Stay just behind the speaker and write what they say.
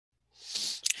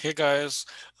Hey guys,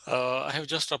 I have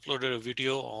just uploaded a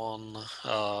video on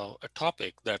a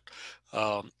topic that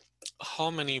um,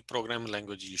 how many programming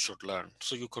languages you should learn.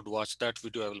 So you could watch that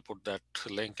video. I will put that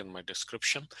link in my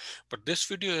description. But this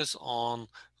video is on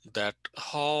that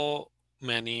how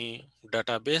many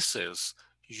databases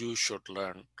you should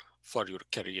learn for your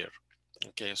career.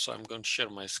 Okay, so I'm going to share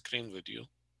my screen with you.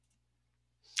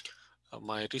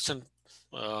 My recent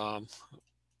um,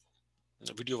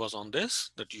 the video was on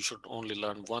this, that you should only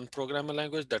learn one programming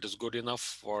language. That is good enough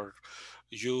for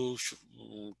you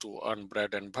to earn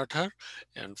bread and butter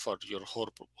and for your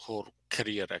whole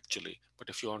career actually. But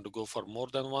if you want to go for more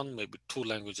than one, maybe two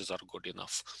languages are good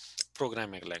enough,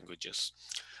 programming languages.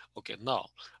 Okay, now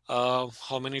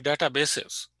how many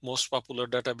databases? Most popular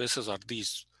databases are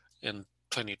these in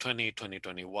 2020,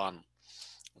 2021.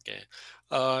 Okay.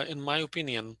 In my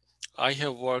opinion, I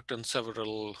have worked in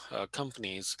several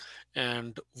companies,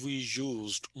 and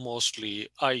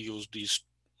I used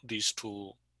these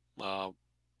two uh,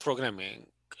 programming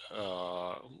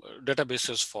uh,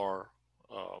 databases for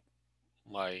uh,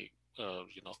 my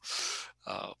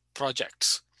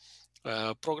projects.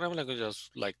 Programming languages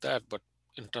like that, but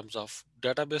in terms of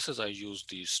databases, I use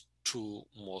these two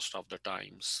most of the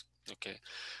times. Okay,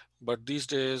 but these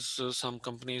days some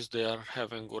companies they are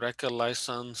having Oracle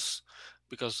license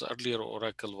because earlier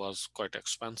Oracle was quite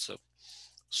expensive.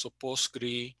 So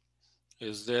Postgre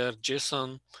is there.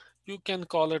 JSON, you can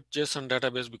call it JSON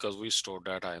database because we store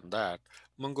data in that.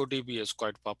 MongoDB is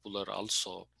quite popular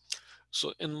also.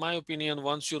 So in my opinion,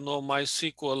 once you know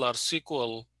MySQL or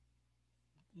SQL,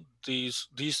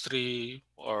 these three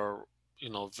are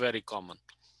very common,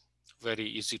 very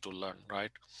easy to learn,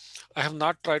 right? I have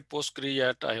not tried Postgre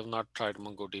yet. I have not tried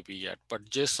MongoDB yet, but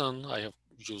JSON, I have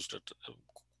used it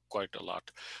quite a lot.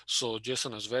 So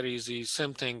JSON is very easy.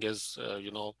 Same thing is,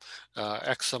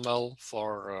 XML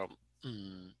for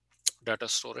data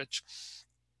storage,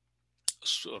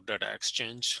 so data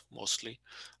exchange mostly,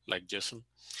 like JSON.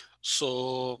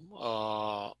 So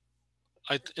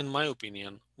in my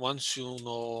opinion, once you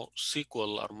know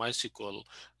SQL or MySQL,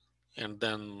 and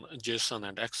then JSON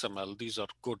and XML, these are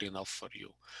good enough for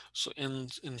you. So in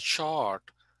short,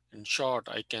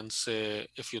 I can say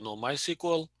if you know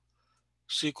MySQL,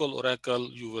 SQL, Oracle,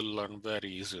 you will learn very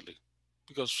easily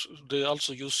because they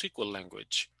also use SQL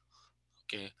language.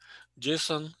 Okay,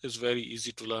 JSON is very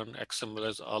easy to learn. XML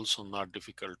is also not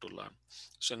difficult to learn.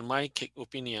 So in my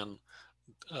opinion,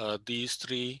 these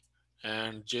three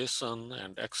and JSON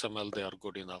and XML, they are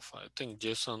good enough. I think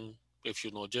JSON, if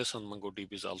you know JSON,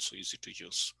 MongoDB is also easy to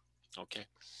use. Okay,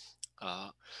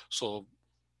 uh, so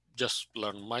just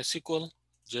learn MySQL,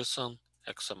 JSON,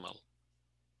 XML,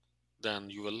 then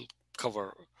you will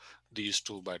cover these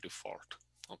two by default.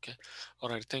 Okay, all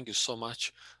right, thank you so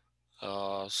much.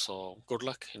 So good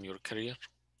luck in your career.